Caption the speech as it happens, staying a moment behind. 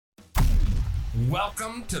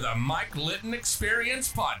Welcome to the Mike Litton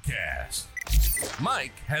Experience Podcast.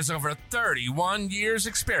 Mike has over 31 years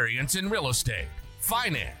experience in real estate,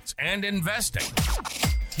 finance, and investing.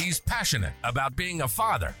 He's passionate about being a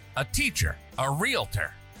father, a teacher, a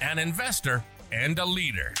realtor, an investor, and a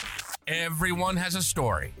leader. Everyone has a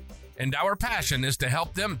story, and our passion is to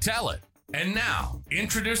help them tell it. And now,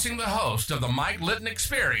 introducing the host of the Mike Litton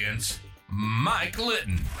Experience, Mike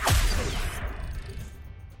Litton.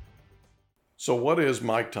 So what is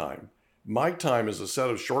Mike Time? Mike Time is a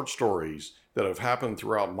set of short stories that have happened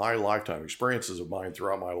throughout my lifetime, experiences of mine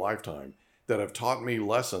throughout my lifetime, that have taught me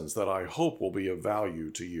lessons that I hope will be of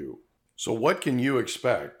value to you. So what can you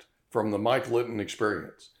expect from the Mike Litton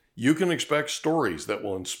Experience? You can expect stories that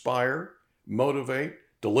will inspire, motivate,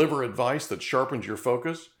 deliver advice that sharpens your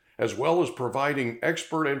focus, as well as providing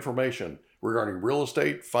expert information regarding real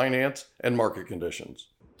estate, finance, and market conditions.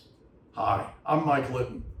 Hi, I'm Mike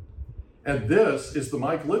Litton. And this is the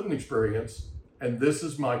Mike Litton Experience, and this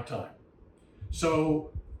is Mike Time.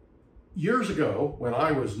 So years ago, when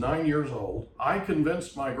I was 9 years old, I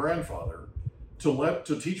convinced my grandfather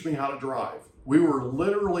to teach me how to drive.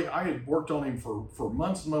 I had worked on him for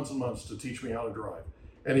months and months and months to teach me how to drive.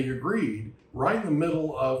 And he agreed right in the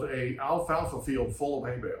middle of a alfalfa field full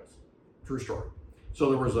of hay bales. True story.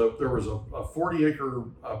 So there was a 40-acre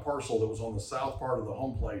parcel that was on the south part of the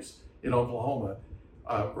home place in Oklahoma,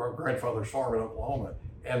 our grandfather's farm in Oklahoma,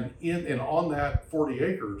 and on that 40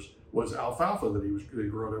 acres was alfalfa that he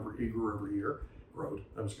grew every year.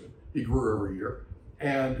 He grew every year,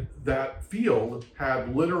 and that field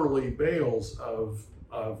had literally bales of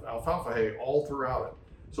alfalfa hay all throughout it.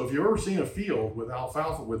 So if you've ever seen a field with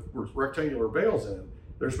alfalfa with rectangular bales in it,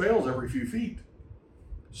 there's bales every few feet.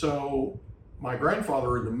 So my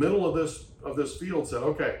grandfather, in the middle of this field, said,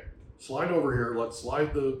 "Okay, slide over here. Let's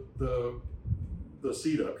slide the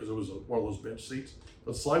seat up," because it was one of those bench seats.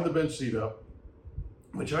 "Let's slide the bench seat up,"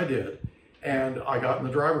 which I did, and I got in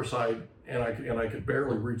the driver's side, and I could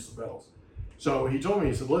barely reach the pedals. So he told me,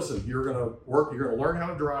 he said, "Listen, you're gonna learn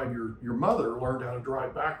how to drive. Your mother learned how to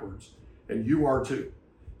drive backwards, and you are too.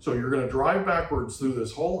 So you're gonna drive backwards through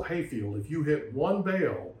this whole hayfield. If you hit one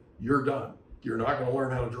bale, you're done. You're not gonna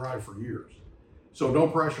learn how to drive for years. So no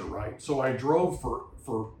pressure, right?" So I drove for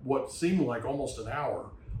what seemed like almost an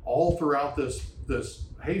hour, all throughout this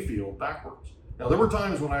hayfield backwards. Now there were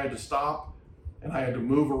times when I had to stop and I had to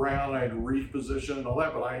move around, I had to reposition and all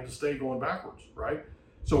that, but I had to stay going backwards, right?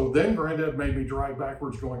 So then Grandad made me drive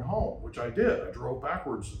backwards going home, which I did. I drove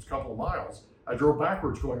backwards a couple of miles. I drove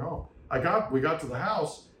backwards going home. We got to the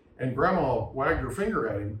house and Grandma wagged her finger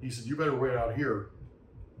at him. He said, "You better wait out here."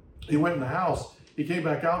 He went in the house, he came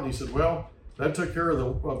back out and he said, "Well, that took care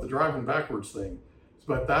of the driving backwards thing."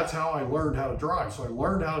 But that's how I learned how to drive. So I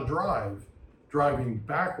learned how to drive driving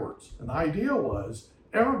backwards. And the idea was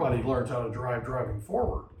everybody learns how to drive driving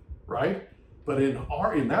forward, right? But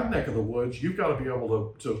in that neck of the woods, you've got to be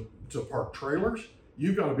able to park trailers.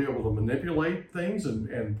 You've got to be able to manipulate things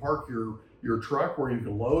and park your truck where you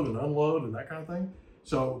can load and unload and that kind of thing.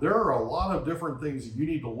 So there are a lot of different things that you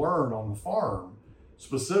need to learn on the farm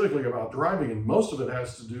specifically about driving, and most of it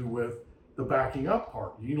has to do with the backing up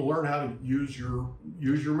part. You need to learn how to use your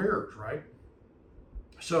mirrors, right?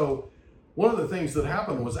 So one of the things that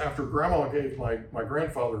happened was after Grandma gave my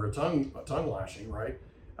grandfather a tongue lashing, right?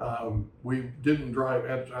 We didn't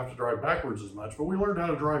have to drive backwards as much, but we learned how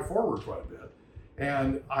to drive forward quite a bit.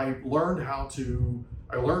 And I learned how to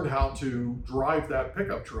drive that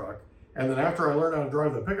pickup truck. And then after I learned how to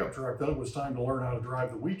drive the pickup truck, then it was time to learn how to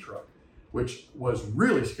drive the wheat truck, which was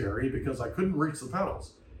really scary because I couldn't reach the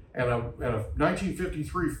pedals. And a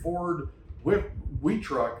 1953 Ford wheat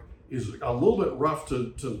truck is a little bit rough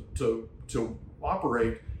to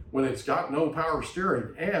operate when it's got no power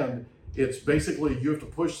steering, and it's basically you have to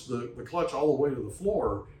push the clutch all the way to the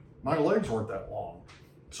floor. My legs weren't that long,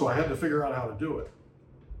 so I had to figure out how to do it.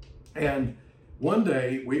 And one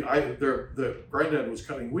day the Grandad was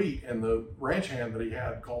cutting wheat, and the ranch hand that he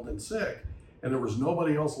had called in sick, and there was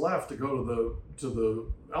nobody else left to go to the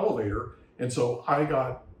elevator, and so I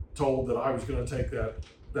got told that I was going to take that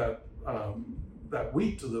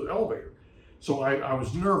wheat to the elevator. So I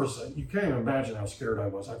was nervous. You can't even imagine how scared I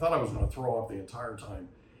was. I thought I was going to throw up the entire time.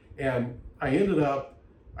 And I ended up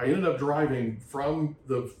driving from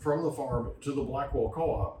the farm to the Blackwell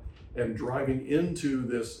Co-op and driving into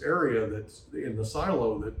this area that's in the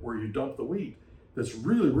silo where you dump the wheat. That's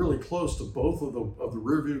really, really close to both of the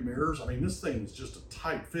rear view mirrors. I mean, this thing is just a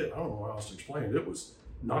tight fit. I don't know how else to explain it. It was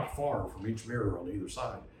not far from each mirror on either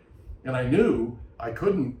side. And I knew I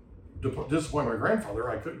couldn't disappoint my grandfather.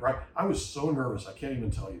 I couldn't, right? I was so nervous. I can't even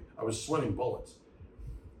tell you. I was sweating bullets.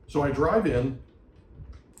 So I drive in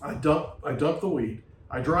I dump the wheat.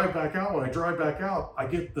 I drive back out. When I drive back out, I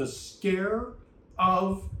get the scare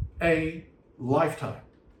of a lifetime.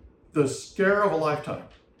 The scare of a lifetime.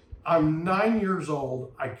 I'm 9 years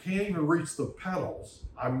old. I can't even reach the pedals.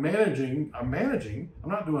 I'm managing. I'm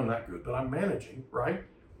not doing that good, but I'm managing, right?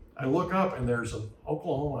 I look up and there's an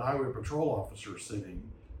Oklahoma Highway Patrol officer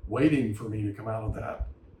sitting, waiting for me to come out of that.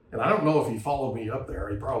 And I don't know if he followed me up there.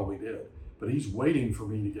 He probably did, but he's waiting for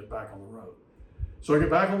me to get back on the road. So I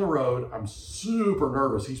get back on the road. I'm super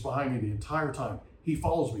nervous. He's behind me the entire time. He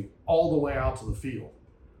follows me all the way out to the field.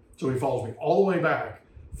 So he follows me all the way back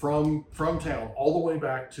from town, all the way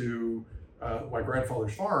back to my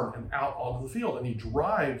grandfather's farm and out onto the field. And he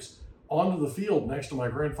drives onto the field next to my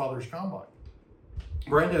grandfather's combine.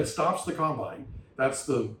 Grandad stops the combine. That's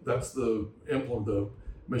the implement, the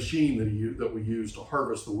machine that we use to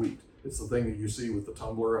harvest the wheat. It's the thing that you see with the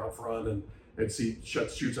tumbler out front, and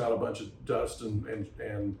shoots out a bunch of dust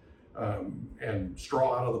and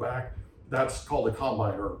straw out of the back. That's called a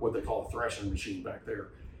combine, or what they call a threshing machine back there.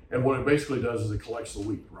 And what it basically does is it collects the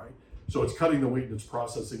wheat, right? So it's cutting the wheat and it's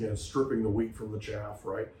processing it, it's stripping the wheat from the chaff,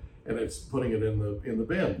 right? And it's putting it in the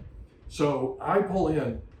bin. So I pull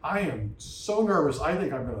in. I am so nervous. I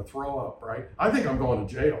think I'm going to throw up, right? I think I'm going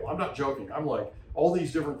to jail. I'm not joking. I'm like, all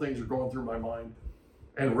these different things are going through my mind.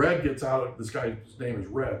 And Red gets out of, this guy's name is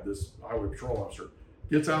Red, this highway patrol officer,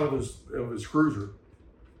 gets out of his cruiser,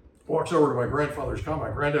 walks over to my grandfather's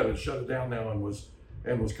combine. Grandad had shut it down now and was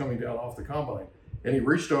coming down off the combine. And he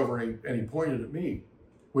reached over and he pointed at me,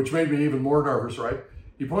 which made me even more nervous, right?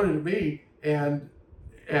 He pointed at me and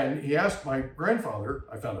he asked my grandfather,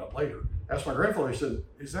 I found out later, asked my grandfather, he said,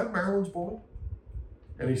 "Is that Marilyn's boy?"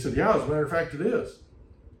 And he said, "Yeah, as a matter of fact, it is."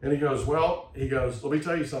 And he goes, "Let me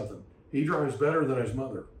tell you something. He drives better than his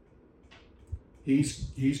mother.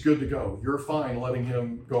 He's good to go. You're fine letting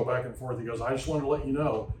him go back and forth." He goes, "I just wanted to let you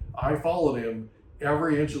know, I followed him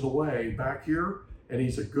every inch of the way back here, and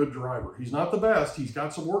he's a good driver. He's not the best. He's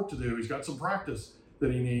got some work to do. He's got some practice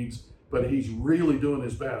that he needs, but he's really doing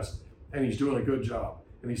his best, and he's doing a good job."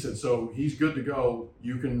 And he said, "So he's good to go.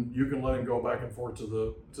 You can let him go back and forth to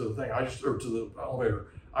the thing. To the elevator.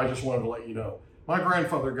 I just wanted to let you know." My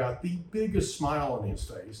grandfather got the biggest smile on his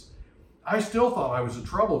face. I still thought I was in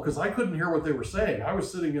trouble because I couldn't hear what they were saying. I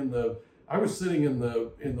was sitting in the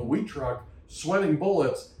wheat truck, sweating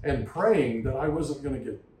bullets and praying that I wasn't going to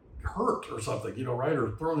get hurt or something, right,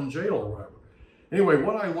 or thrown in jail or whatever. Anyway,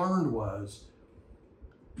 what I learned was,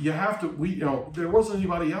 there wasn't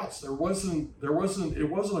anybody else. It wasn't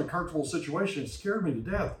a comfortable situation. It scared me to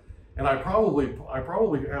death. And I probably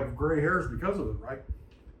have gray hairs because of it, right?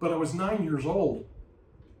 But I was 9 years old,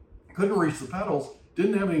 couldn't reach the pedals,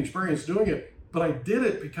 didn't have any experience doing it, but I did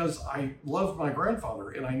it because I loved my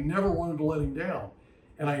grandfather and I never wanted to let him down.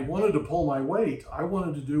 And I wanted to pull my weight. I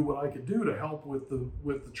wanted to do what I could do to help with the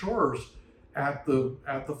chores at the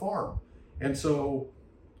farm. And so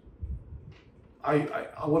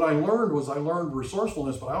what I learned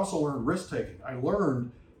resourcefulness, but I also learned risk taking. I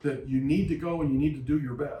learned that you need to go and you need to do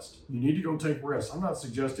your best. You need to go take risks. I'm not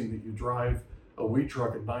suggesting that you drive a wheat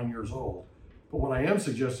truck at 9 years old, but what I am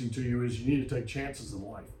suggesting to you is you need to take chances in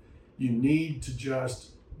life. You need to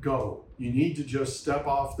just go. You need to just step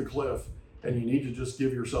off the cliff, and you need to just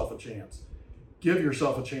give yourself a chance. Give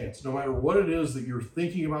yourself a chance. No matter what it is that you're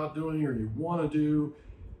thinking about doing or you want to do,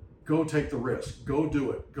 go take the risk. Go do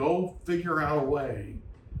it. Go figure out a way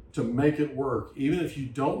to make it work. Even if you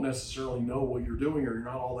don't necessarily know what you're doing or you're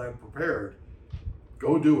not all that prepared,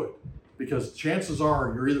 go do it. Because chances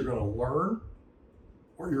are you're either going to learn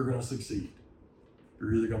or you're going to succeed.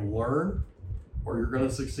 You're either going to learn or you're going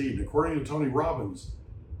to succeed. And according to Tony Robbins,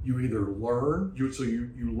 you either learn, you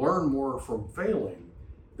learn more from failing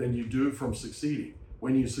than you do from succeeding.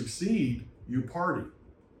 When you succeed, you party.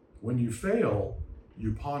 When you fail,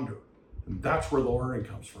 you ponder. And that's where the learning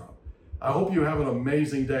comes from. I hope you have an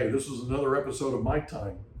amazing day. This was another episode of Mike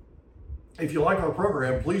Time. If you like our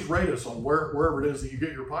program, please rate us on wherever it is that you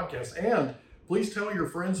get your podcasts. And please tell your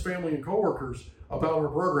friends, family, and coworkers about our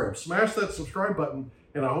program. Smash that subscribe button,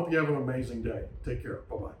 and I hope you have an amazing day. Take care.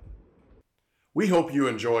 Bye-bye. We hope you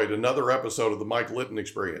enjoyed another episode of the Mike Litton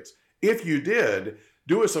Experience. If you did,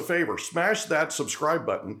 do us a favor, smash that subscribe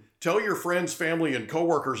button, tell your friends, family, and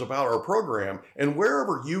coworkers about our program, and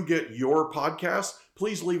wherever you get your podcasts,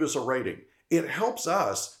 please leave us a rating. It helps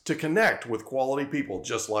us to connect with quality people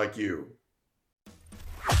just like you.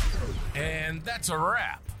 And that's a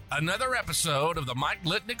wrap. Another episode of the Mike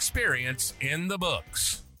Litton Experience in the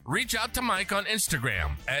books. Reach out to Mike on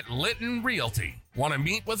Instagram at Litton Realty. Want to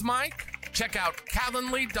meet with Mike? Check out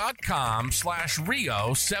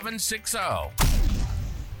Calendly.com/Rio760.